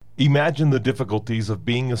Imagine the difficulties of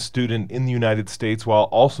being a student in the United States while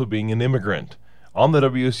also being an immigrant. On the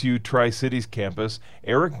WSU Tri-Cities campus,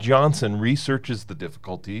 Eric Johnson researches the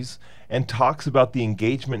difficulties and talks about the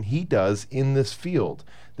engagement he does in this field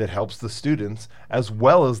that helps the students as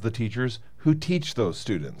well as the teachers who teach those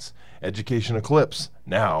students. Education Eclipse,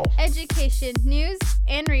 now. Education, news,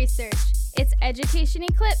 and research. It's Education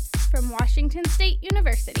Eclipse from Washington State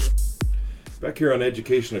University. Back here on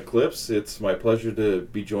Education Eclipse, it's my pleasure to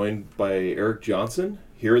be joined by Eric Johnson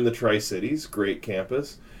here in the Tri-Cities, great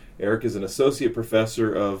campus. Eric is an associate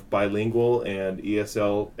professor of bilingual and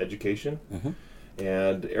ESL education.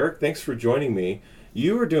 And Eric, thanks for joining me.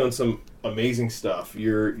 You are doing some amazing stuff.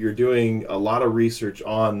 You're doing a lot of research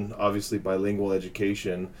on, obviously, bilingual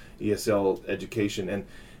education, ESL education,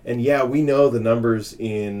 and yeah, we know the numbers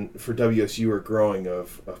for WSU are growing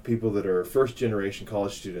of people that are first-generation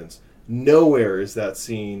college students. Nowhere is that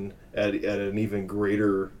seen at an even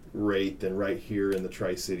greater rate than right here in the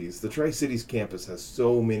Tri-Cities. The Tri-Cities campus has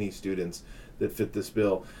so many students that fit this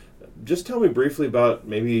bill. Just tell me briefly about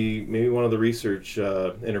maybe one of the research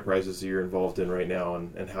enterprises that you're involved in right now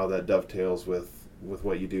and how that dovetails with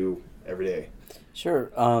what you do every day.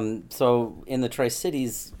 Sure. So in the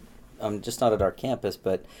Tri-Cities, just not at our campus,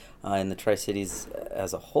 but in the Tri-Cities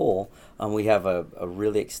as a whole, we have a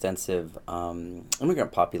really extensive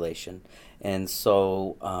immigrant population. And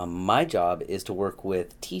so my job is to work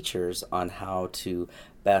with teachers on how to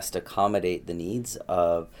best accommodate the needs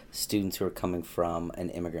of students who are coming from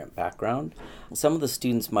an immigrant background. Some of the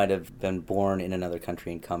students might have been born in another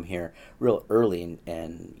country and come here real early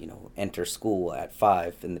and enter school at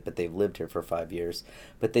 5, but they've lived here for 5 years.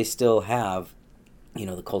 But they still have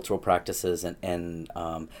the cultural practices and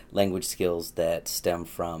language skills that stem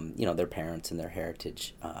from, their parents and their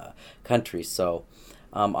heritage countries. So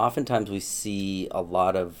oftentimes we see a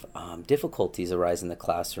lot of difficulties arise in the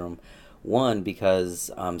classroom. One,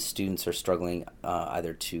 because students are struggling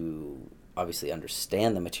either to obviously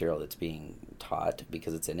understand the material that's being taught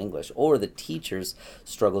because it's in English, or the teachers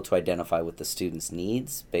struggle to identify with the students'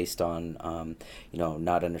 needs based on,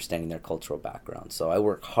 not understanding their cultural background. So I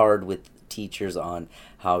work hard with teachers on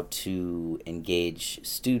how to engage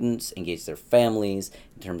students, engage their families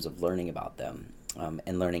in terms of learning about them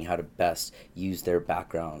and learning how to best use their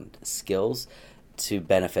background skills to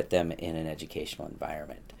benefit them in an educational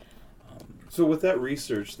environment. So with that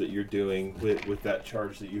research that you're doing, with that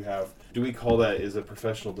charge that you have, do we call that as a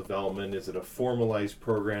professional development? Is it a formalized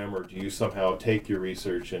program, or do you somehow take your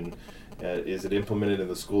research and is it implemented in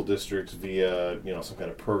the school districts via some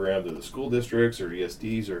kind of program to the school districts or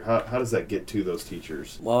ESDs, or how does that get to those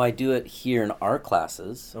teachers? Well, I do it here in our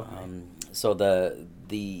classes. Okay. So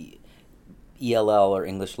the ELL or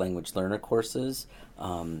English Language Learner courses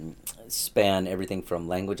span everything from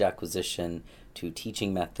language acquisition to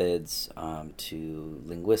teaching methods, to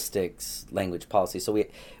linguistics, language policy. So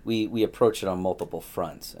we approach it on multiple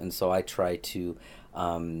fronts, and so I try to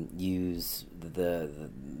use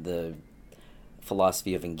the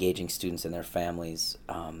philosophy of engaging students and their families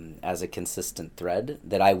as a consistent thread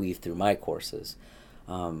that I weave through my courses.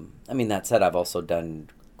 That said, I've also done,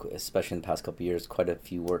 especially in the past couple of years, quite a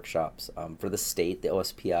few workshops for the state. The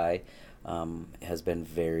OSPI has been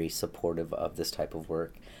very supportive of this type of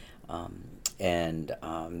work. And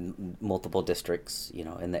multiple districts,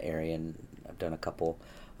 in the area, and I've done a couple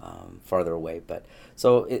farther away. But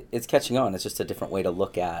so it's catching on. It's just a different way to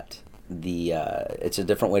look at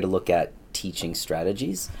teaching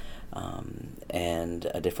strategies,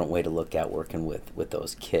 and a different way to look at working with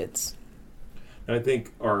those kids. And I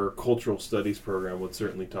think our cultural studies program would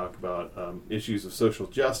certainly talk about issues of social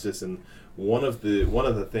justice, and one of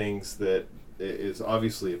the things that is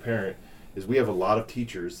obviously apparent is we have a lot of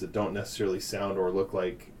teachers that don't necessarily sound or look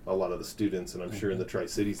like a lot of the students, and I'm sure in the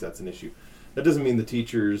Tri-Cities that's an issue. That doesn't mean the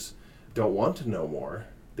teachers don't want to know more.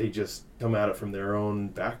 They just come at it from their own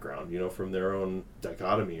background, from their own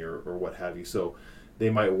dichotomy or what have you. So they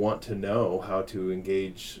might want to know how to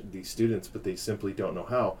engage these students, but they simply don't know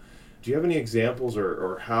how. Do you have any examples,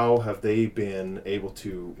 or how have they been able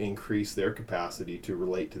to increase their capacity to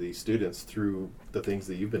relate to these students through the things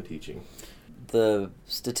that you've been teaching? The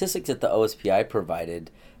statistics that the OSPI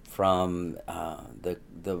provided from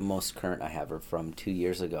the most current I have are from 2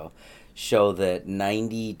 years ago show that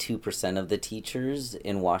 92% of the teachers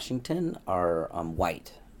in Washington are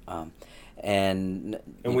white. And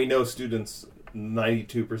we know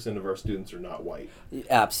 92% of our students are not white.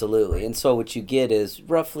 Absolutely. And so what you get is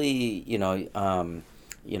roughly, around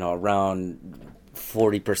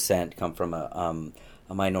 40% come from a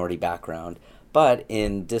minority background. But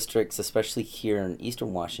in districts, especially here in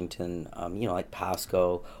Eastern Washington, like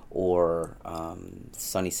Pasco or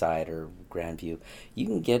Sunnyside or Grandview, you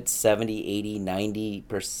can get 70, 80,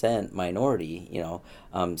 90% minority,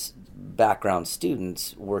 background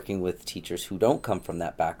students working with teachers who don't come from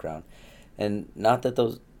that background. And not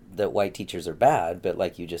that white teachers are bad, but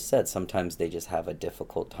like you just said, sometimes they just have a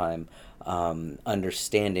difficult time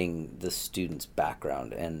understanding the student's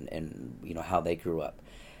background and how they grew up.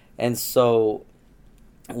 And so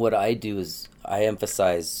what I do is I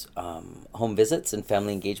emphasize home visits and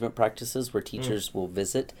family engagement practices where teachers will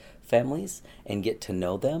visit families and get to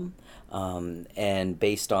know them. And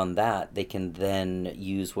based on that, they can then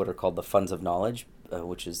use what are called the funds of knowledge,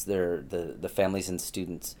 which is the families and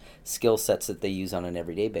students' skill sets that they use on an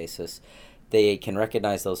everyday basis. They can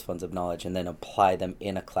recognize those funds of knowledge and then apply them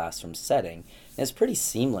in a classroom setting. And it's pretty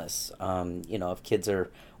seamless. If kids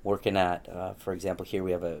are working at, for example, here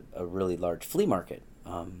we have a really large flea market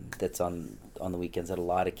that's on the weekends that a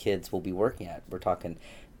lot of kids will be working at. We're talking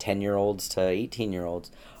 10-year-olds to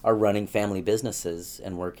 18-year-olds are running family businesses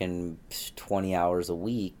and working 20 hours a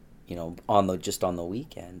week, on the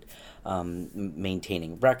weekend,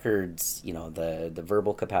 maintaining records, the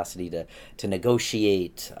verbal capacity to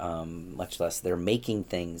negotiate, much less they're making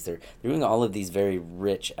things. They're doing all of these very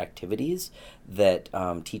rich activities that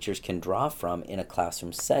teachers can draw from in a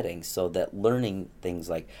classroom setting, so that learning things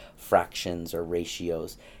like fractions or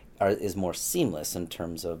ratios is more seamless in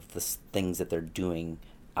terms of the things that they're doing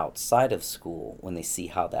outside of school when they see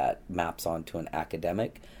how that maps onto an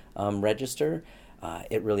academic register.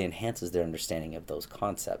 It really enhances their understanding of those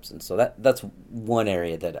concepts. And so that's one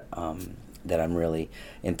area that I'm really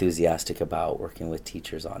enthusiastic about working with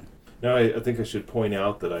teachers on. Now, I think I should point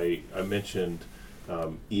out that I mentioned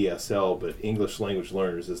ESL, but English language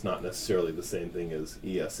learners is not necessarily the same thing as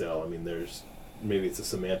ESL. I mean, maybe it's a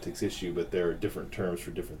semantics issue, but there are different terms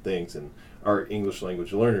for different things. And our English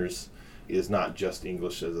language learners is not just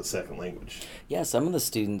English as a second language. Yeah, some of the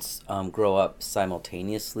students grow up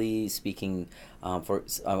simultaneously speaking,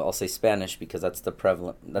 I'll say Spanish because that's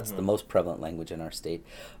the most prevalent language in our state.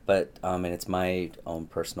 But and it's my own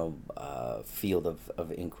personal field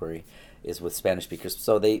of inquiry is with Spanish speakers.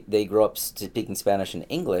 So they grow up speaking Spanish and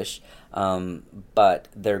English, but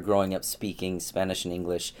they're growing up speaking Spanish and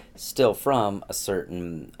English still from a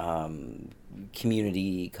certain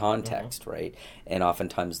community context, right? And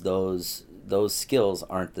oftentimes those skills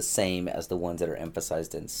aren't the same as the ones that are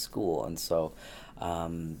emphasized in school, and so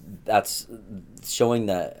that's showing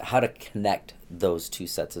how to connect those two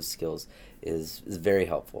sets of skills is very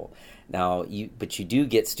helpful. Now, you do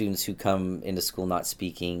get students who come into school not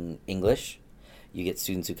speaking English. You get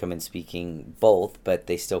students who come in speaking both, but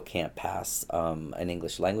they still can't pass an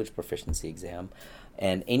English language proficiency exam.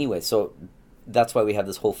 And anyway, so that's why we have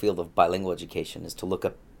this whole field of bilingual education, is to look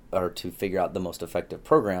up or to figure out the most effective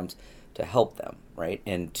programs to help them, right?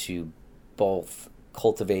 And to both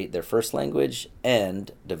cultivate their first language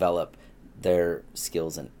and develop their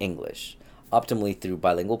skills in English. Optimally through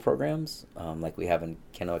bilingual programs, like we have in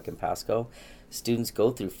Kennewick and Pasco, students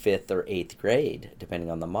go through 5th or 8th grade,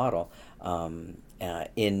 depending on the model,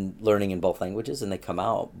 in learning in both languages, and they come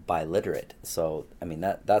out biliterate. So, I mean,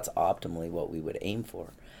 that's optimally what we would aim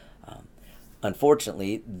for.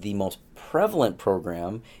 Unfortunately, the most prevalent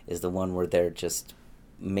program is the one where they're just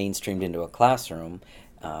mainstreamed into a classroom,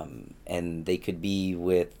 and they could be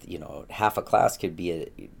with, half a class could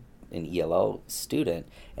be an ELL student,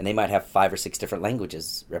 and they might have 5 or 6 different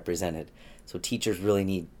languages represented. So teachers really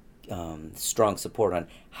need strong support on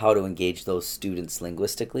how to engage those students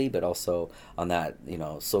linguistically, but also on that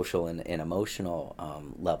social and emotional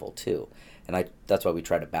level too. And that's why we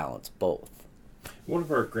try to balance both. One of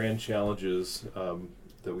our grand challenges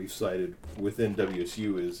that we've cited within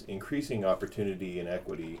WSU is increasing opportunity and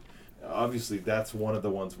equity. Obviously, that's one of the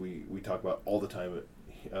ones we talk about all the time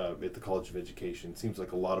at the College of Education. It seems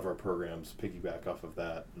like a lot of our programs piggyback off of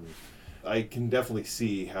that. And I can definitely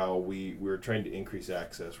see how we're trying to increase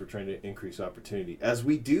access. We're trying to increase opportunity. As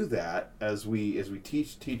we do that, as we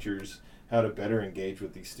teach teachers how to better engage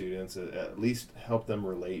with these students, at least help them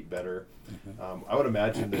relate better. Mm-hmm. I would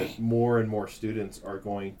imagine that more and more students are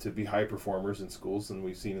going to be high performers in schools than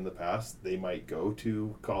we've seen in the past. They might go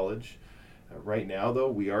to college. Right now, though,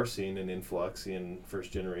 we are seeing an influx in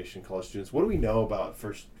first-generation college students. What do we know about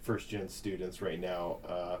first-gen students right now?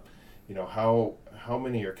 How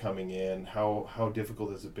many are coming in? How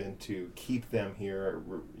difficult has it been to keep them here?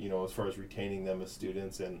 As far as retaining them as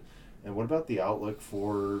students, and what about the outlook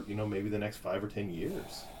for maybe the next 5 or 10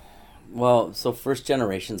 years? Well, so first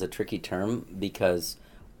generation is a tricky term because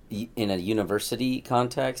in a university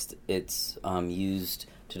context, it's used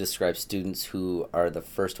to describe students who are the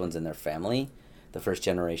first ones in their family, the first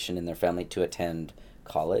generation in their family to attend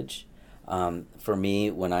college. For me,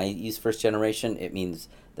 when I use first generation, it means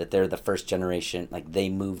that they're the first generation, like they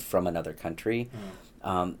moved from another country.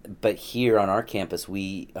 But here on our campus,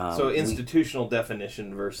 so institutional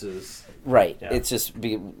definition versus... Right. Yeah. It's just,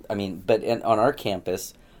 on our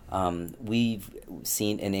campus, we've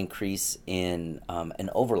seen an increase in an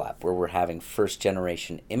overlap where we're having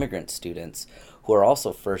first-generation immigrant students who are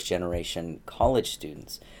also first-generation college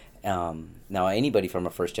students. Now, anybody from a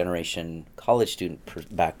first-generation college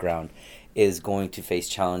student background is going to face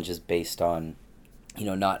challenges based on,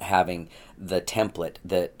 not having the template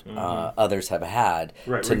that others have had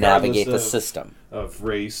to navigate the system. Of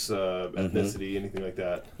race, ethnicity, anything like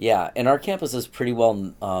that. Yeah, and our campus is pretty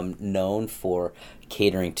well known for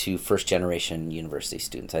catering to first-generation university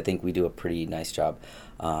students. I think we do a pretty nice job.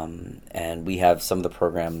 And we have some of the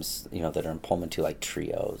programs, that are in Pullman too, like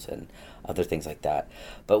trios and other things like that.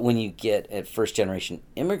 But when you get a first-generation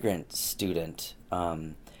immigrant student,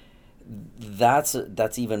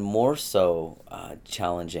 that's even more so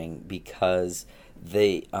challenging because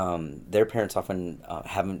their parents often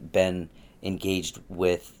haven't been engaged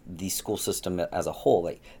with the school system as a whole.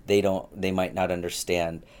 Like they might not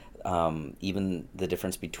understand even the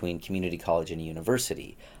difference between community college and a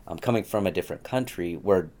university. Coming from a different country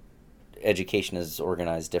where education is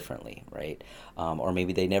organized differently, right? Or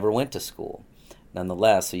maybe they never went to school.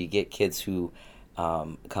 Nonetheless, so you get kids who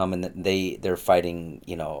come and they're fighting,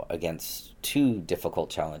 against two difficult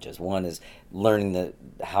challenges. One is learning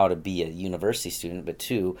how to be a university student, but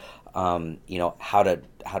two, how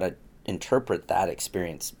to interpret that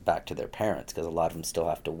experience back to their parents, because a lot of them still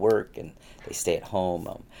have to work and they stay at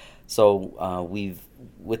home. So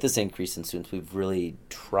with this increase in students, we've really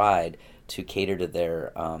tried to cater to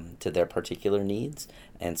their particular needs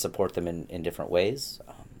and support them in different ways.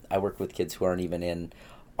 I work with kids who aren't even in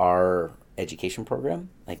our education program.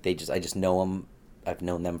 Like I just know them. I've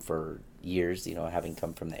known them for years, having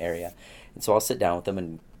come from the area. And so I'll sit down with them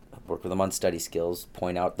and work with them on study skills,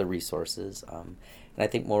 point out the resources. And I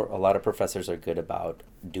think a lot of professors are good about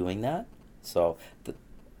doing that. So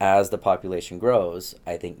as the population grows,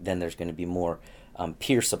 I think then there's going to be more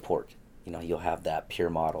peer support. You'll have that peer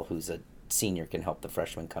model who's a senior can help the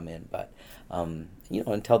freshman come in. But,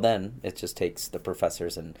 until then, it just takes the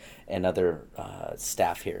professors and other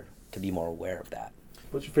staff here to be more aware of that.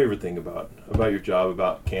 What's your favorite thing about your job,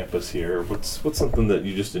 about campus here? What's something that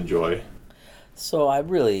you just enjoy? So I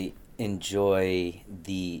really enjoy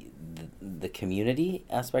the community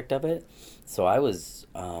aspect of it. So I was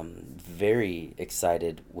very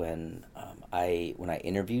excited when I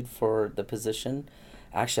interviewed for the position.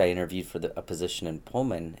 Actually, I interviewed for a position in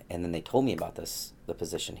Pullman, and then they told me about the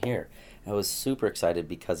position here. I was super excited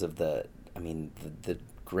because of the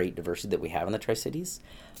great diversity that we have in the Tri-Cities.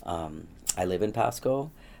 I live in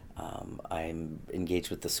Pasco. I'm engaged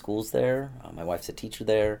with the schools there. My wife's a teacher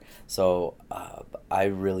there. So I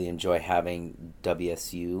really enjoy having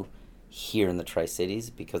WSU here in the Tri-Cities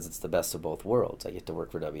because it's the best of both worlds. I get to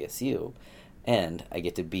work for WSU, and I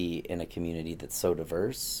get to be in a community that's so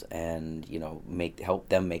diverse and, help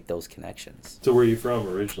them make those connections. So where are you from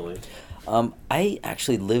originally? I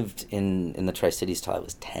actually lived in the Tri-Cities till I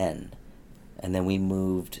was 10. And then we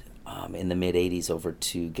moved in the mid-'80s over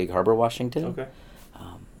to Gig Harbor, Washington. Okay.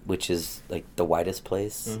 Which is like the whitest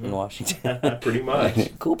place in Washington. Pretty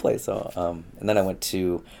much. Cool place. So, and then I went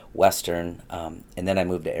to Western, and then I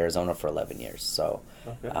moved to Arizona for 11 years. So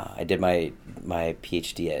I did my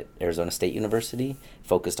PhD at Arizona State University,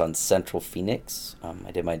 focused on Central Phoenix.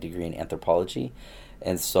 I did my degree in anthropology.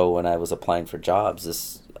 And so when I was applying for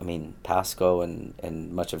jobs, Pasco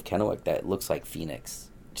and much of Kennewick, that looks like Phoenix,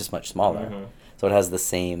 just much smaller. Mm-hmm. So it has the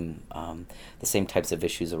same types of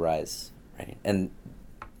issues arise, right?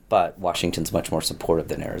 But Washington's much more supportive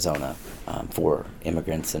than Arizona for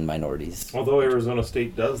immigrants and minorities. Although Arizona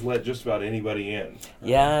State does let just about anybody in.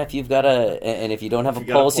 Yeah, if you've got and if you don't have a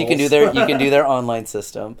pulse, you can do their online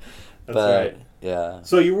system. That's right. Yeah.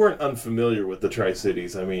 So you weren't unfamiliar with the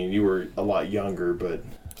Tri-Cities. I mean, you were a lot younger, but.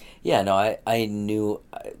 Yeah, no, I knew.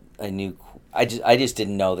 I just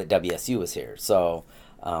didn't know that WSU was here. So,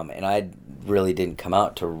 and I really didn't come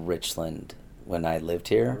out to Richland when I lived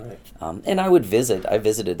here. Right. And I would visit. I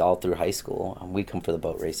visited all through high school. We'd come for the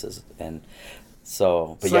boat races, and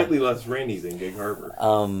so. But slightly less rainy than Gig Harbor.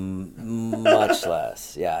 Much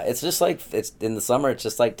less. Yeah, it's just like it's in the summer. It's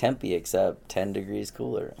just like Tempe, except 10 degrees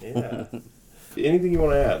cooler. Yeah. Anything you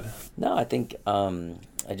want to add? No, I think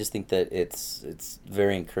I just think that it's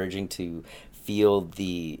very encouraging to feel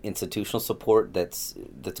the institutional support that's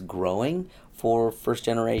growing for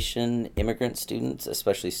first-generation immigrant students,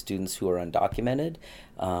 especially students who are undocumented.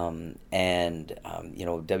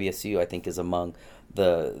 WSU, I think, is among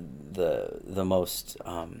the most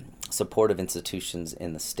supportive institutions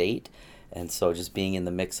in the state. And so just being in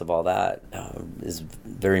the mix of all that is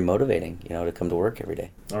very motivating, to come to work every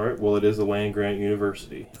day. All right. Well, it is a land-grant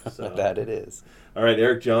university. So. That it is. All right,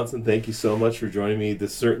 Eric Johnson, thank you so much for joining me.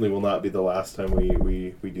 This certainly will not be the last time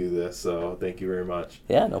we do this, so thank you very much.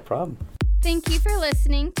 Yeah, no problem. Thank you for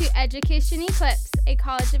listening to Education Eclipse, a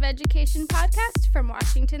College of Education podcast from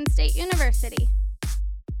Washington State University.